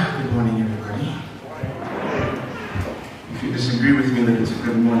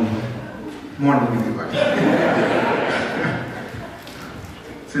Morning, everybody.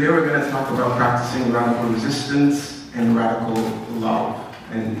 Today we're going to talk about practicing radical resistance and radical love.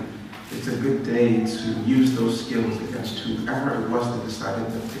 And it's a good day to use those skills against whoever it was that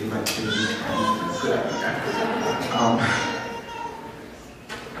decided that they like to be good at that.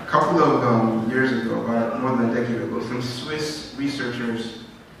 A couple of years ago, about more than a decade ago, some Swiss researchers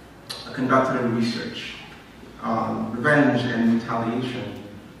conducted a research on revenge and retaliation.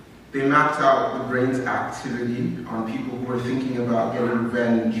 They mapped out the brain's activity on people who were thinking about getting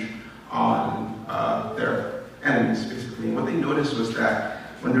revenge on their enemies, basically. And what they noticed was that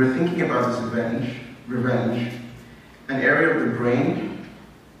when they were thinking about this revenge, an area of the brain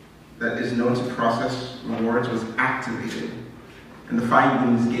that is known to process rewards was activated. And the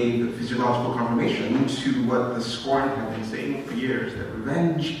findings gave the physiological confirmation to what the scorn had been saying for years, that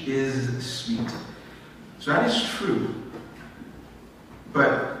revenge is sweet. So that is true. But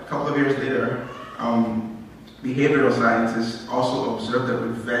a couple of years later, behavioral scientists also observed that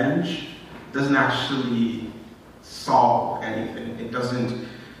revenge doesn't actually solve anything. It doesn't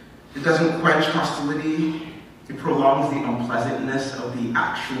quench hostility. It prolongs the unpleasantness of the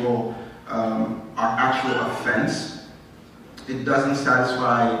actual offense. It doesn't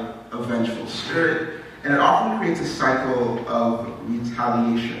satisfy a vengeful spirit, and it often creates a cycle of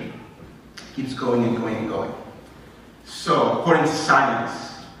retaliation. It keeps going and going and going. So, according to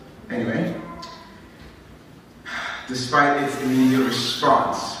science, anyway, despite its immediate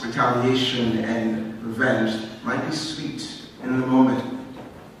response, retaliation and revenge might be sweet in the moment,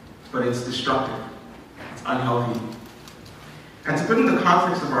 but it's destructive, it's unhealthy. And to put in the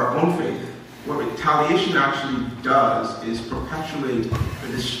context of our own faith, what retaliation actually does is perpetuate the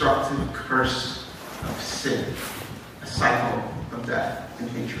destructive curse of sin, a cycle of death and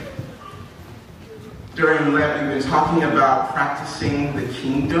hatred. During Lent, we've been talking about practicing the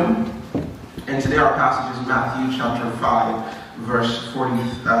kingdom, and today our passage is Matthew chapter 5, verse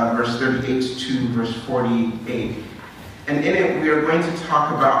 38 to verse 48. And in it, we are going to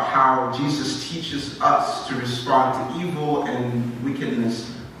talk about how Jesus teaches us to respond to evil and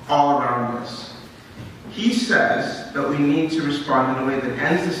wickedness all around us. He says that we need to respond in a way that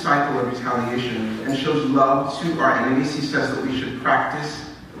ends the cycle of retaliation and shows love to our enemies. He says that we should practice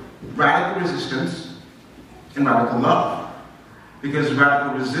radical resistance and radical love, because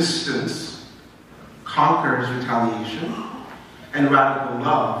radical resistance conquers retaliation and radical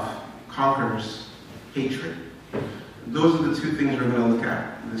love conquers hatred. Those are the two things we're going to look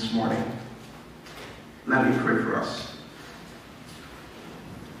at this morning. Let me pray for us.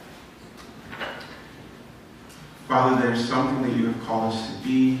 Father, there's something that you have called us to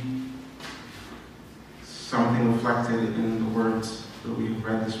be, something reflected in the words that we've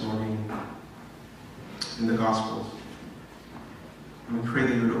read this morning in the Gospels. And we pray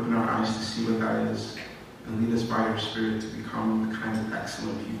that you would open our eyes to see what that is and lead us by your Spirit to become the kinds of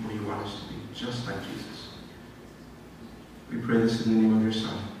excellent people you want us to be, just like Jesus. We pray this in the name of your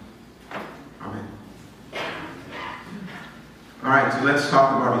Son. Amen. All right, so let's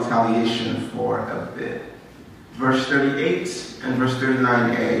talk about retaliation for a bit. Verse 38 and verse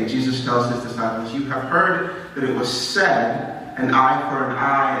 39a, Jesus tells his disciples, "You have heard that it was said, an eye for an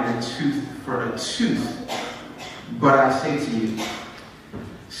eye and a tooth for a tooth. But I say to you,"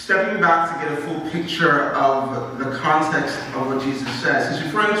 stepping back to get a full picture of the context of what Jesus says, he's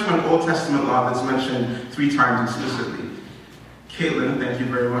referring to an Old Testament law that's mentioned 3 times explicitly. Caitlin, thank you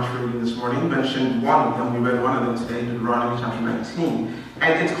very much for reading this morning, mentioned one of them. We read one of them today, Deuteronomy chapter 19.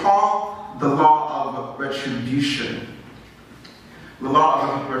 And it's called the law of retribution. The law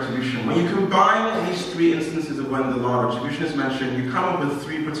of retribution. When you combine these 3 instances of when the law of retribution is mentioned, you come up with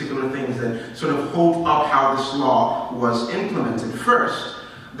 3 particular things that sort of hold up how this law was implemented. First,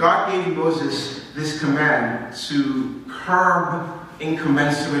 God gave Moses this command to curb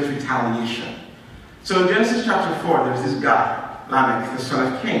incommensurate retaliation. So in Genesis chapter 4, there's this guy, Lamech, the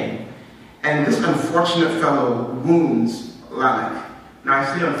son of Cain. And this unfortunate fellow wounds Lamech. Now I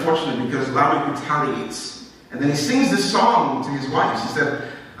say unfortunate because Lamech retaliates. And then he sings this song to his wives. He said,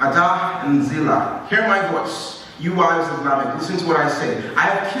 "Adah and Zillah, hear my voice, you wives of Lamech, listen to what I say. I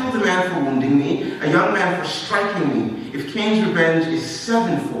have killed a man for wounding me, a young man for striking me. If Cain's revenge is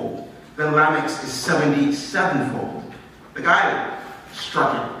 7-fold, then Lamech's is 77-fold. The guy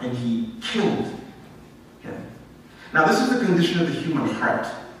struck him and he killed him. Now this is the condition of the human heart.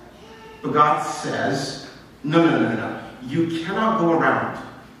 But God says, no. You cannot go around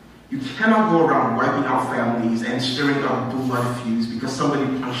wiping out families and stirring up blood feuds because somebody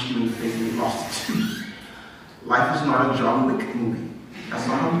punched you in the face and you lost a tooth. Life is not a John Wick movie. That's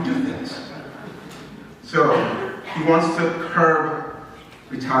not how we do things. So he wants to curb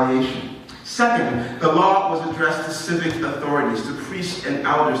retaliation. Second, the law was addressed to civic authorities, to priests and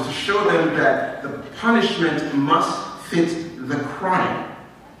elders, to show them that the punishment must fit the crime.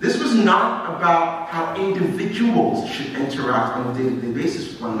 This was not about how individuals should interact on a day-to-day basis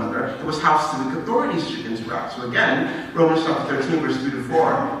with one another. It was how civic authorities should interact. So again, Romans chapter 13, verse 3 to 4,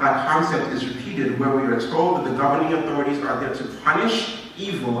 that concept is repeated where we are told that the governing authorities are there to punish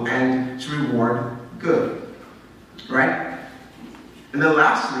evil and to reward good. Right? And then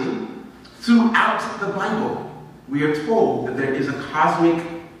lastly, throughout the Bible, we are told that there is a cosmic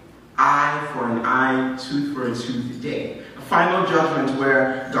eye for an eye, tooth for a tooth day. A final judgment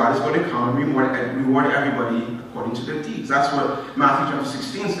where God is going to come and reward everybody according to their deeds. That's what Matthew chapter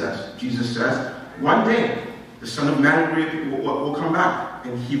 16 says. Jesus says, one day the Son of Man will come back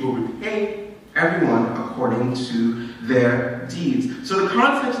and he will repay everyone according to their deeds. So the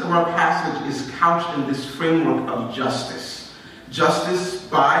context of our passage is couched in this framework of justice. Justice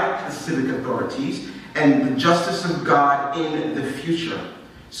by the civic authorities and the justice of God in the future.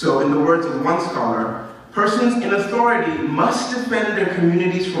 So in the words of one scholar, persons in authority must defend their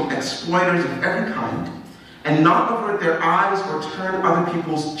communities from exploiters of every kind and not avert their eyes or turn other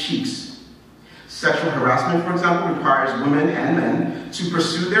people's cheeks. Sexual harassment, for example, requires women and men to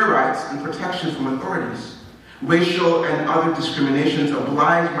pursue their rights and protection from authorities. Racial and other discriminations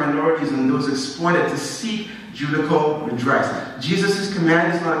oblige minorities and those exploited to seek judicial redress. Jesus'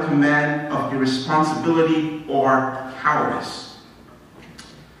 command is not a command of irresponsibility or cowardice.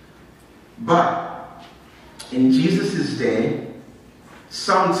 But in Jesus' day,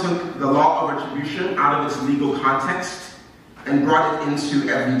 some took the law of retribution out of its legal context and brought it into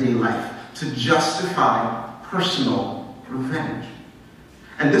everyday life to justify personal revenge.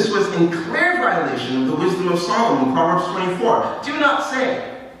 And this was in clear violation of the wisdom of Solomon, Proverbs 24. Do not say,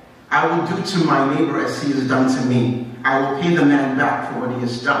 I will do to my neighbor as he has done to me. I will pay the man back for what he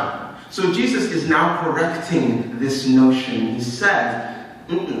has done. So Jesus is now correcting this notion. He said,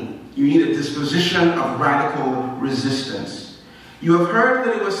 you need a disposition of radical resistance. You have heard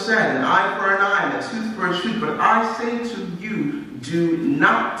that it was said, an eye for an eye and a tooth for a tooth, but I say to you, do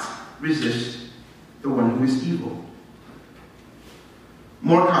not resist the one who is evil.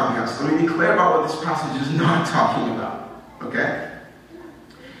 More caveats. Let me be clear about what this passage is not talking about. Okay?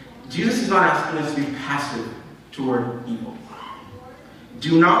 Jesus is not asking us to be passive toward evil.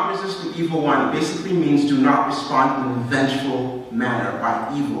 Do not resist the evil one basically means do not respond in a vengeful manner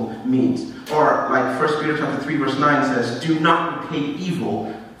by evil means. Or like 1 Peter chapter 3 verse 9 says, do not repay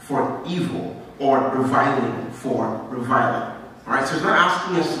evil for evil or reviling for reviling. Alright, so it's not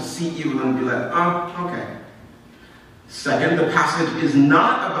asking us to see evil and be like, oh, okay. Second, the passage is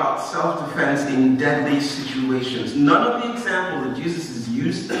not about self-defense in deadly situations. None of the examples that Jesus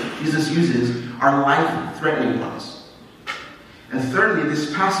uses are life-threatening ones. And thirdly,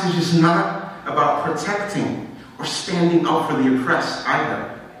 this passage is not about protecting or standing up for the oppressed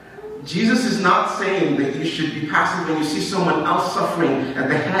either. Jesus is not saying that you should be passive when you see someone else suffering at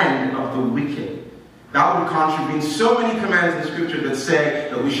the hand of the wicked. That would contravene so many commands in Scripture that say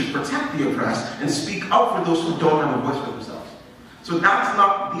that we should protect the oppressed and speak up for those who don't have a voice for themselves. So these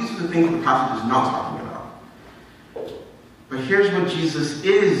are the things the passage is not talking about. But here's what Jesus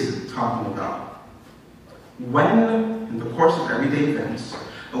is talking about. When, in the course of everyday events,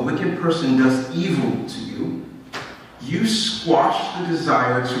 a wicked person does evil to you, you squash the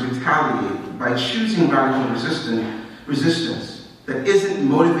desire to retaliate by choosing radical resistance that isn't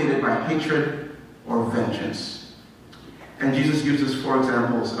motivated by hatred or vengeance. And Jesus gives us 4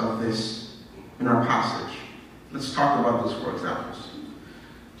 examples of this in our passage. Let's talk about those 4 examples.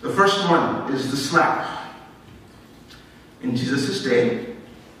 The first one is the slap. In Jesus' day,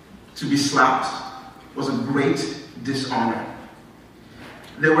 to be slapped was a great dishonor.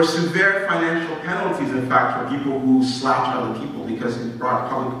 There were severe financial penalties, in fact, for people who slapped other people because it brought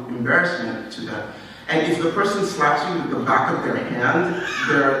public embarrassment to them. And if the person slaps you with the back of their hand,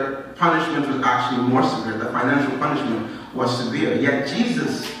 their punishment was actually more severe. The financial punishment was severe. Yet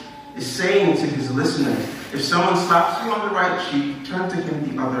Jesus is saying to his listeners, if someone slaps you on the right cheek, turn to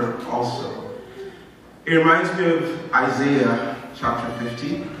him the other also. It reminds me of Isaiah chapter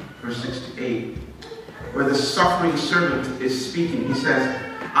 50, verse 6 to 8, where the suffering servant is speaking. He says,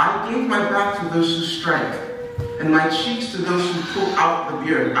 I gave my back to those who strike, and my cheeks to those who pull out the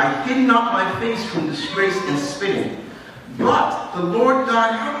beard. I hid not my face from disgrace and spitting. But the Lord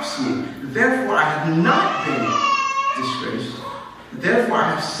God helps me. Therefore I have not been disgraced. Therefore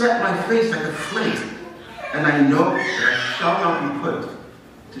I have set my face like a flint, and I know that I shall not be put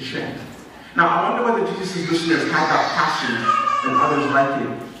to shame. Now I wonder whether Jesus' listeners had that passion and others like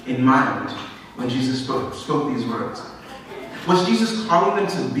it in mind when Jesus spoke these words. Was Jesus calling them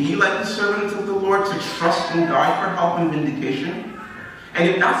to be like the servants of the Lord, to trust in God for help and vindication? And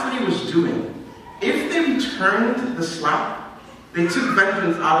if that's what he was doing, if they returned the slap, they took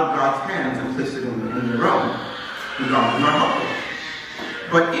vengeance out of God's hands and placed it in their own. And God would not help them.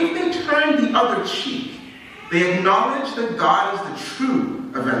 But if they turned the other cheek, they acknowledged that God is the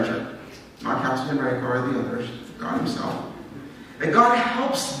true avenger, not Captain America or the others, God himself. That God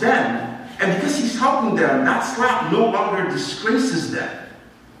helps them, and because he's helping them, that slap no longer disgraces them.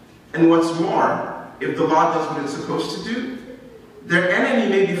 And what's more, if the law does what it's supposed to do, their enemy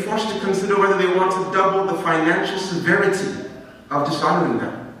may be forced to consider whether they want to double the financial severity of dishonoring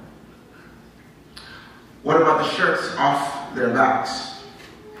them. What about the shirts off their backs?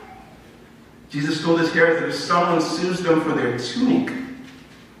 Jesus told his hearers that if someone sues them for their tunic,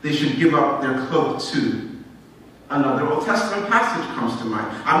 they should give up their cloak too. Another Old Testament passage comes to mind.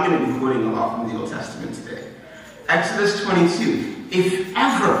 I'm going to be quoting a lot from the Old Testament today. Exodus 22. If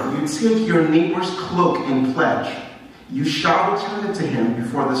ever you take your neighbor's cloak in pledge, you shall return it to him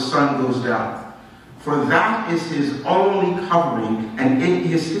before the sun goes down. For that is his only covering, and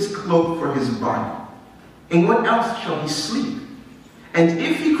it is his cloak for his body. In what else shall he sleep? And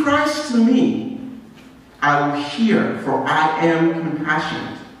if he cries to me, I will hear, for I am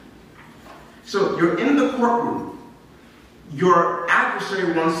compassionate. So you're in the courtroom. Your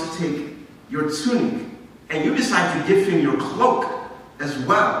adversary wants to take your tunic, and you decide to give him your cloak as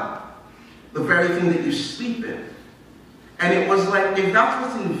well, the very thing that you sleep in. And it was like, if that's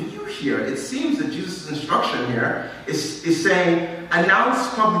what's in view here, it seems that Jesus' instruction here is saying,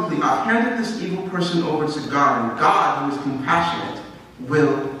 announce publicly, I've handed this evil person over to God, and God, who is compassionate,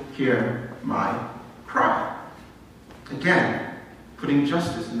 will hear my cry. Again, putting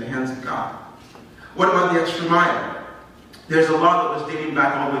justice in the hands of God. What about the extra mile? There's a law that was dating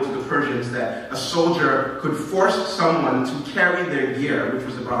back all the way to the Persians that a soldier could force someone to carry their gear, which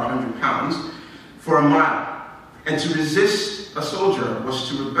was about 100 pounds, for a mile. And to resist a soldier was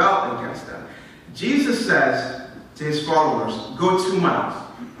to rebel against them. Jesus says to his followers, go 2 miles.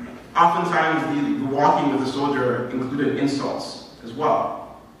 Oftentimes, the walking with a soldier included insults as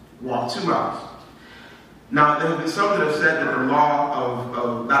well. Walk 2 miles. Now, there have been some that have said that the law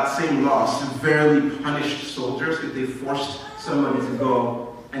of that same law severely punished soldiers if they forced somebody to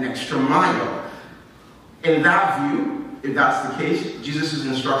go an extra mile. In that view, if that's the case, Jesus'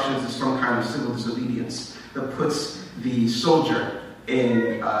 instructions is some kind of civil disobedience that puts the soldier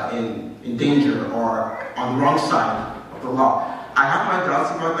in danger or on the wrong side of the law. I have my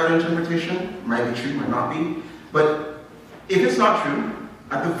doubts about that interpretation. Might be true, might not be. But if it's not true,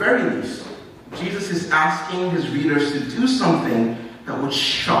 at the very least, Jesus is asking his readers to do something that would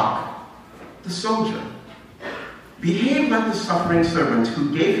shock the soldier. Behave like the suffering servant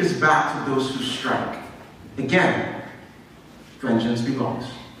who gave his back to those who strike. Again, vengeance belongs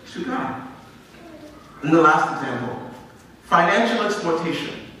to God. And the last example, financial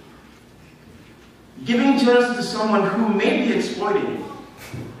exploitation. Giving generously to someone who may be exploiting you.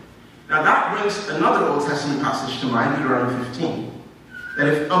 Now that brings another Old Testament passage to mind, Deuteronomy 15. That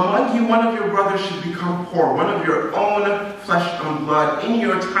if among you one of your brothers should become poor, one of your own flesh and blood in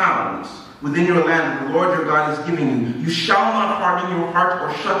your towns, within your land that the Lord your God is giving you, you shall not harden your heart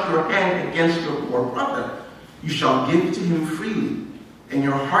or shut your hand against your poor brother. You shall give to him freely, and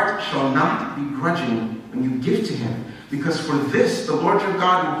your heart shall not be grudging when you give to him. Because for this the Lord your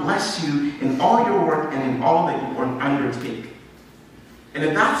God will bless you in all your work and in all that you undertake. And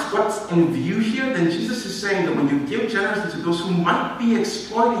if that's what's in view here, then Jesus is saying that when you give generously to those who might be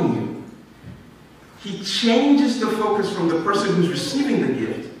exploiting you, he changes the focus from the person who's receiving the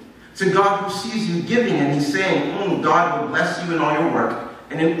gift to God who sees you giving, and he's saying, God will bless you in all your work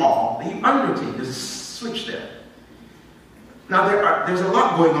and in all that you undertake. There's a switch there. Now, there's a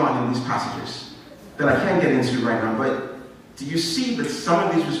lot going on in these passages that I can't get into right now, but do you see that some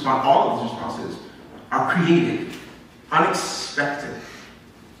of these all of these responses are creative, unexpected?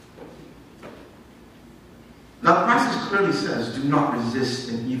 Now, the passage clearly says, do not resist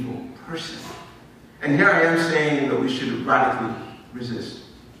an evil person. And here I am saying that we should radically resist.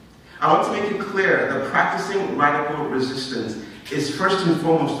 I want to make it clear that practicing radical resistance is first and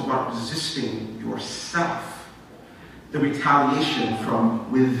foremost about resisting yourself, the retaliation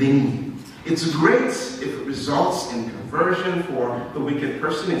from within you. It's great if it results in conversion for the wicked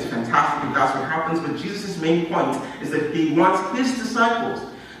person. It's fantastic if that's what happens. But Jesus' main point is that he wants his disciples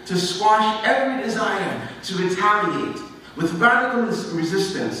to squash every desire to retaliate with radical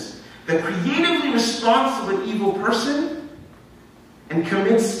resistance that creatively responds to an evil person and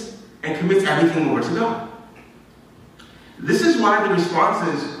commits everything over to God. This is why the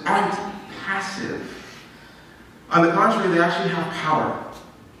responses aren't passive. On the contrary, they actually have power,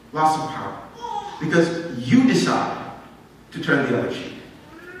 lots of power, because you decide to turn the other cheek.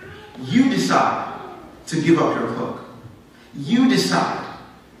 You decide to give up your cloak. You decide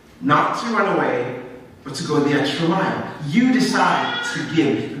not to run away, but to go the extra mile. You decide to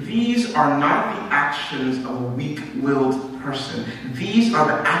give. These are not the actions of a weak-willed person. These are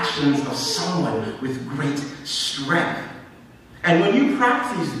the actions of someone with great strength. And when you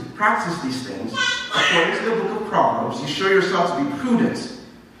practice these things, according to the book of Proverbs, you show yourself to be prudent,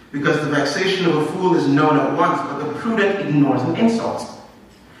 because the vexation of a fool is known at once, but the prudent ignores an insult.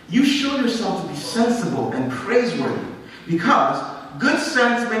 You show yourself to be sensible and praiseworthy, because good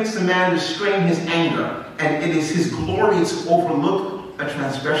sense makes a man restrain his anger, and it is his glory to overlook a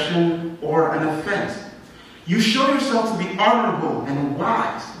transgression or an offense. You show yourself to be honorable and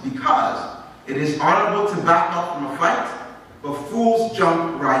wise, because it is honorable to back up from a fight, but fools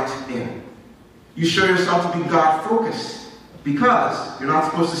jump right in. You show yourself to be God-focused, because you're not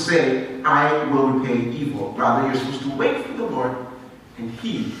supposed to say, I will repay evil. Rather, you're supposed to wait for the Lord, and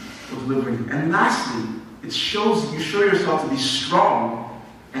He will deliver you. And lastly, you show yourself to be strong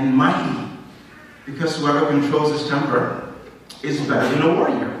and mighty, because whoever controls his temper is better than a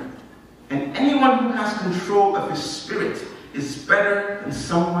warrior. And anyone who has control of his spirit is better than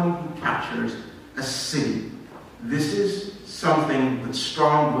someone who captures a city. This is something that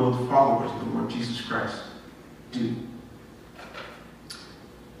strong-willed followers of the Lord Jesus Christ do.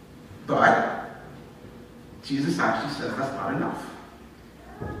 But Jesus actually says that's not enough.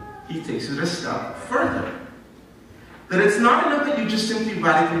 He takes it a step further. That it's not enough that you just simply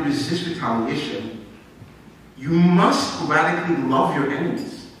radically resist retaliation. You must radically love your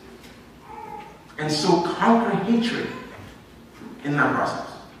enemies, and so conquer hatred in that process.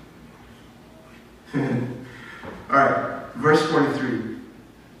 All right, verse 43.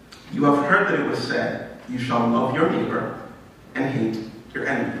 You have heard that it was said, you shall love your neighbor and hate your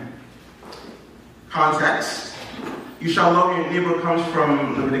enemy. Context, you shall love your neighbor comes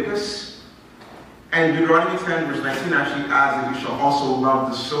from Leviticus, and Deuteronomy 10 verse 19 actually adds that you shall also love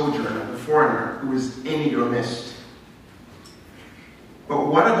the sojourner, the foreigner, who is in your midst. But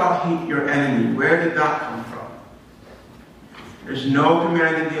what about hate your enemy? Where did that come from? There's no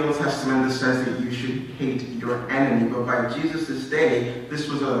command in the Old Testament that says that you should hate your enemy, but by Jesus' day, this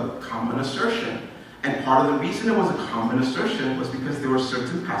was a common assertion. And part of the reason it was a common assertion was because there were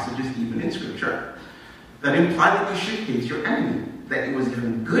certain passages, even in Scripture, that implied that you should hate your enemy, that it was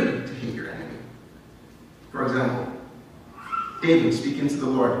even good to hate your enemy. For example, David speaking to the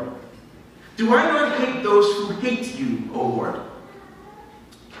Lord, do I not hate those who hate you, O Lord?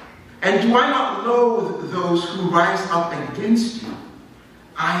 And do I not loathe those who rise up against you?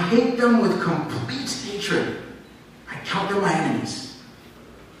 I hate them with complete hatred. I count them my enemies.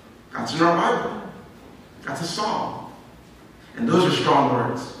 That's in our Bible. That's a psalm. And those are strong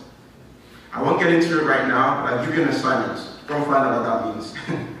words. I won't get into it right now, but I'll give you an assignment. Don't find out what that means.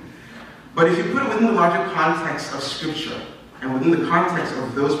 But if you put it within the larger context of Scripture, and within the context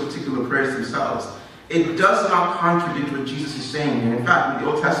of those particular prayers themselves, it does not contradict what Jesus is saying here. In fact, in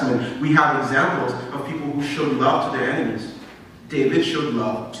the Old Testament, we have examples of people who showed love to their enemies. David showed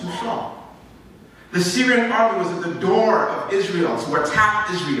love to Saul. The Syrian army was at the door of Israel to attack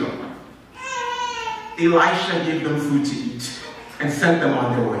Israel. Elisha gave them food to eat and sent them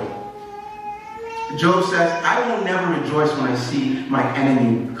on their way. Job says, I will never rejoice when I see my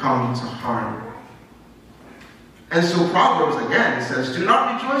enemy come to harm. And so Proverbs again says, do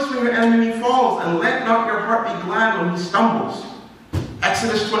not rejoice when your enemy falls, and let not your heart be glad when he stumbles.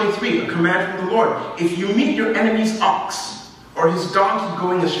 Exodus 23, a command from the Lord. If you meet your enemy's ox or his donkey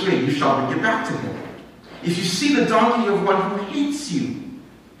going astray, you shall bring it back to him. If you see the donkey of one who hates you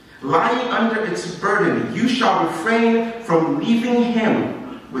lying under its burden, you shall refrain from leaving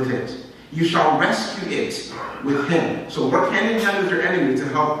him with it. You shall rescue it with him. So work hand in hand with your enemy to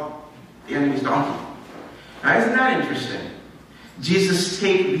help the enemy's donkey. Now, isn't that interesting? Jesus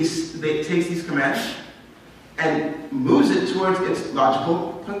takes these commands and moves it towards its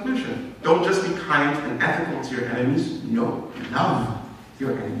logical conclusion. Don't just be kind and ethical to your enemies. No, love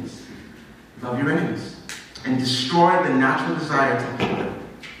your enemies. Love your enemies. And destroy the natural desire to hate them.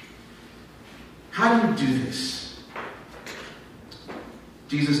 How do you do this?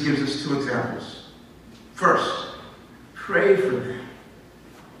 Jesus gives us two examples. First, pray for them.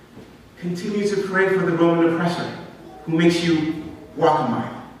 Continue to pray for the Roman oppressor who makes you walk a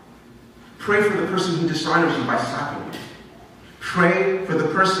mile. Pray for the person who dishonors you by slapping you. Pray for the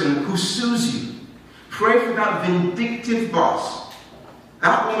person who sues you. Pray for that vindictive boss.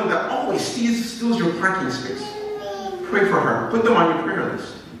 That woman that always steals your parking space. Pray for her. Put them on your prayer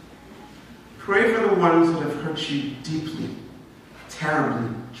list. Pray Pray for the ones that have hurt you deeply, terribly,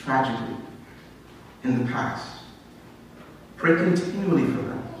 tragically in the past. Pray continually for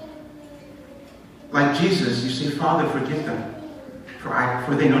them. Like Jesus, you say, Father, forgive them,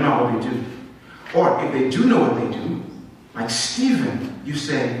 for they know not what they do. Or if they do know what they do, like Stephen, you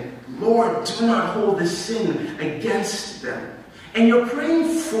say, Lord, do not hold this sin against them. And you're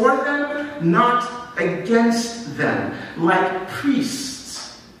praying for them, not against them. Like priests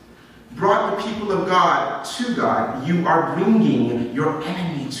brought the people of God to God, you are bringing your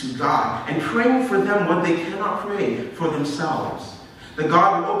enemy to God and praying for them what they cannot pray for themselves. That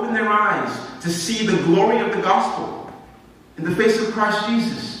God will open their eyes to see the glory of the gospel in the face of Christ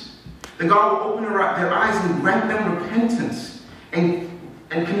Jesus. That God will open their eyes and grant them repentance and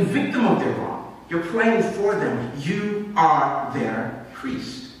convict them of their wrong. You're praying for them. You are their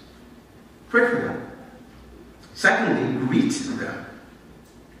priest. Pray for them. Secondly, greet them.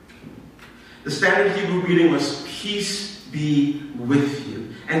 The standard Hebrew greeting was, peace be with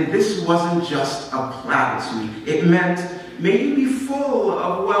you. And this wasn't just a platitude. It meant, may you be full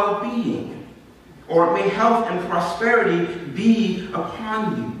of well-being, or may health and prosperity be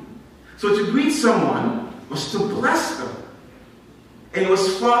upon you. So to greet someone was to bless them. And it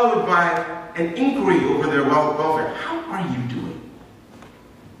was followed by an inquiry over their welfare. How are you doing?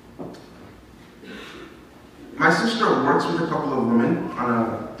 My sister works with a couple of women on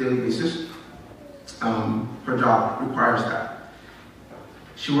a daily basis. Her job requires that.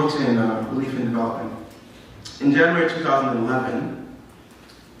 She works in relief and development. In January 2011,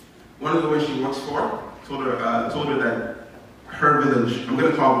 one of the women she works for told her that her village, I'm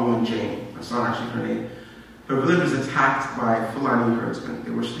going to call the woman Jane, that's not actually her name, her village was attacked by Fulani herdsmen.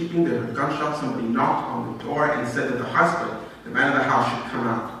 They were sleeping, they heard gunshots, somebody knocked on the door and said that the husband, the man of the house, should come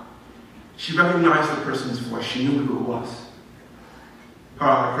out. She recognized the person's voice, she knew who it was.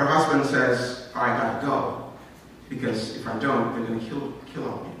 Her husband says, I gotta go, because if I don't, they're gonna kill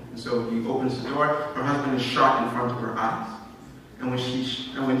all of me. And so he opens the door, her husband is shot in front of her eyes. And when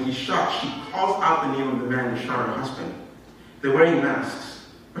he's shot, she calls out the name of the man who shot her husband. They're wearing masks,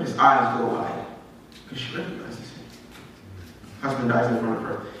 but his eyes go wide, because she recognizes him. Husband dies in front of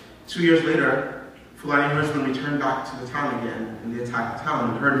her. 2 years later, Fulani herdsmen returned back to the town again, and they attacked the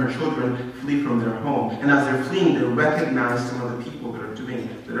town, and her and her children flee from their home. And as they're fleeing, they recognize some of the people that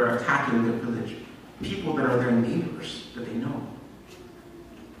are attacking their village. People that are their neighbors, that they know.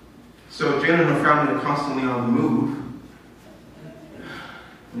 So Jane and her family are constantly on the move.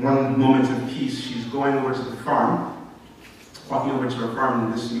 In one moment of peace, she's going over to the farm, walking over to her farm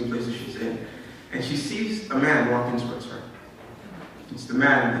in this new place that she's in, and she sees a man walking towards her. It's the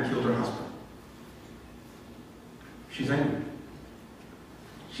man that killed her husband. She's angry.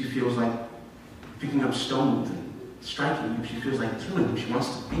 She feels like picking up stones and striking him. She feels like killing him. She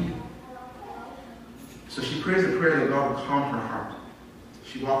wants to beat him. So she prays a prayer that God will calm her heart.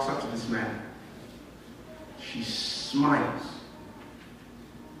 She walks up to this man. She smiles.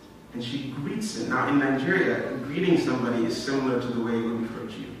 And she greets him. Now in Nigeria, greeting somebody is similar to the way we refer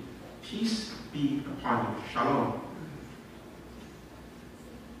to you. Peace be upon you. Shalom.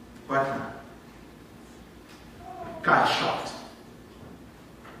 But got shocked.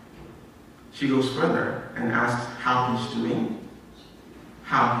 She goes further and asks how he's doing,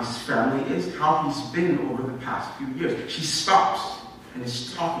 how his family is, how he's been over the past few years. She stops and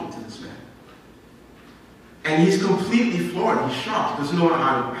is talking to this man. And he's completely floored. He's shocked. He doesn't know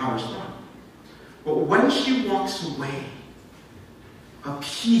how to respond. But when she walks away, a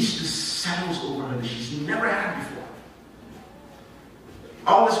peace just settles over her that she's never had before.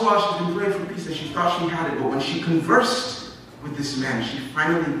 All this while she's been praying for peace and she thought she had it, but when she conversed with this man, she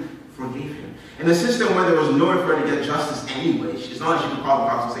finally forgave him. In a system where there was no way for her to get justice anyway, it's not like she could call the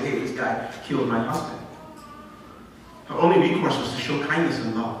cops and say, hey, this guy killed my husband. Her only recourse was to show kindness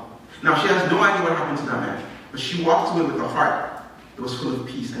and love. Now, she has no idea what happened to that man, but she walked away with a heart that was full of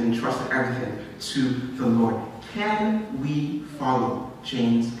peace and entrusted everything to the Lord. Can we follow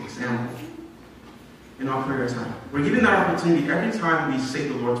Jane's example in our prayer time? We're given that opportunity every time we say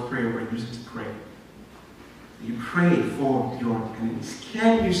the Lord's Prayer, we're used to pray. You pray for your enemies.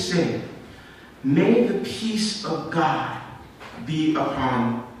 Can you say, may the peace of God be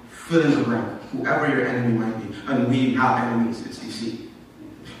upon fill in the blank, whoever your enemy might be. And we have enemies, it's DC.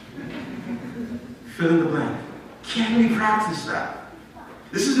 Fill in the blank. Can we practice that?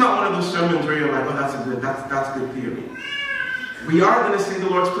 This is not one of those sermons where you're like, oh, that's good theory. We are going to say the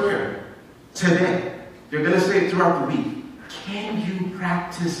Lord's Prayer today. You're going to say it throughout the week. Can you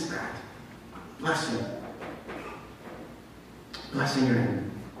practice that? Blessing. Blessing your enemy.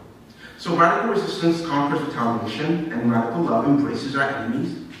 So radical resistance conquers retaliation, and radical love embraces our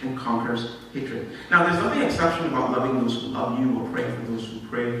enemies and conquers hatred. Now, there's nothing exceptional about loving those who love you or praying for those who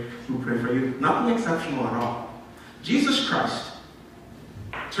pray for you. Nothing exceptional at all. Jesus Christ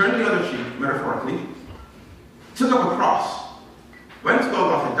turned the other cheek, metaphorically, took up a cross, went to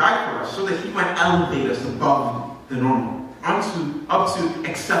Golgotha, died for us so that he might elevate us above the normal, up to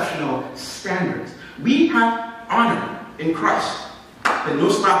exceptional standards. We have honor in Christ that no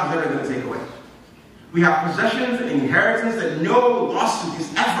slap is ever going to take away. We have possessions and inheritance that no lawsuit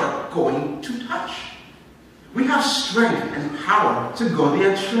is ever going to touch. We have strength and power to go the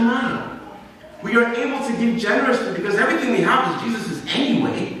extra mile. We are able to give generously because everything we have is Jesus'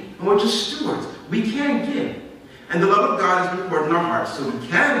 anyway, and we're just stewards. We can give. And the love of God is recorded in our hearts, so we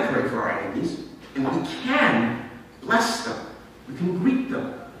can pray for our enemies, and we can bless them. We can greet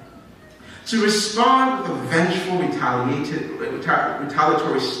them. To respond with a vengeful,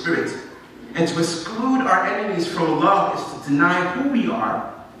 retaliatory spirit, and to exclude our enemies from love is to deny who we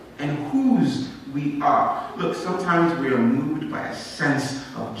are and whose we are. Look, sometimes we are moved by a sense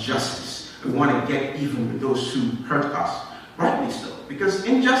of justice. We want to get even with those who hurt us. Rightly so, because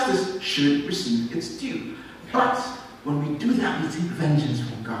injustice should receive its due. But when we do that, we take vengeance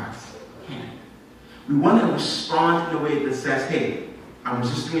from God's hand. We want to respond in a way that says, hey, I'm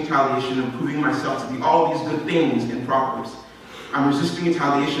resisting retaliation and proving myself to be all these good things in Proverbs. I'm resisting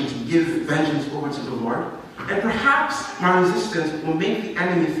retaliation to give vengeance over to the Lord. And perhaps my resistance will make the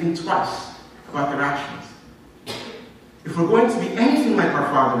enemy think twice about their actions. If we're going to be anything like our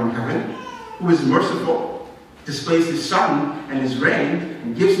Father in heaven, who is merciful, displays his sun and his rain,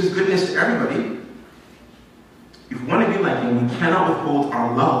 and gives his goodness to everybody, if we want to be like him, we cannot withhold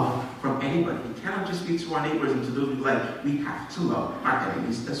our love from anybody. We cannot just be to our neighbors and to those we like. We have to love our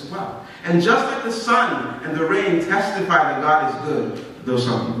enemies as well. And just like the sun and the rain testify that God is good, though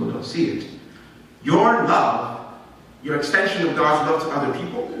some people don't see it, your love, your extension of God's love to other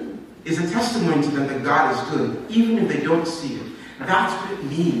people, is a testimony to them that God is good, even if they don't see it. That's what it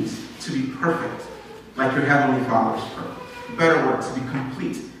means to be perfect, like your Heavenly Father is perfect. Better word, to be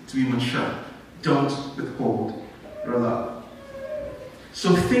complete, to be mature. Don't withhold your love.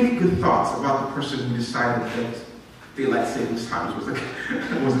 So think good thoughts about the person who decided that daylight savings times was a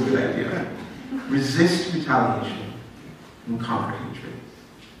good idea. Resist retaliation and conquer hatred.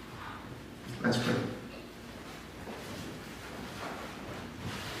 Let's pray.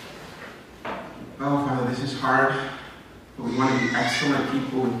 Oh, Father, this is hard, but we want to be excellent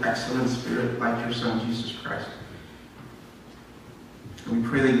people with excellent spirit like your Son, Jesus Christ. And we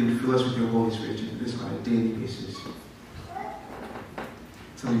pray that you would fill us with your Holy Spirit to do this on a daily basis.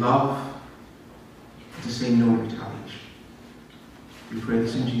 To love, to say no to retaliation. We pray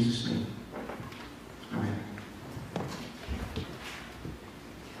this in Jesus' name.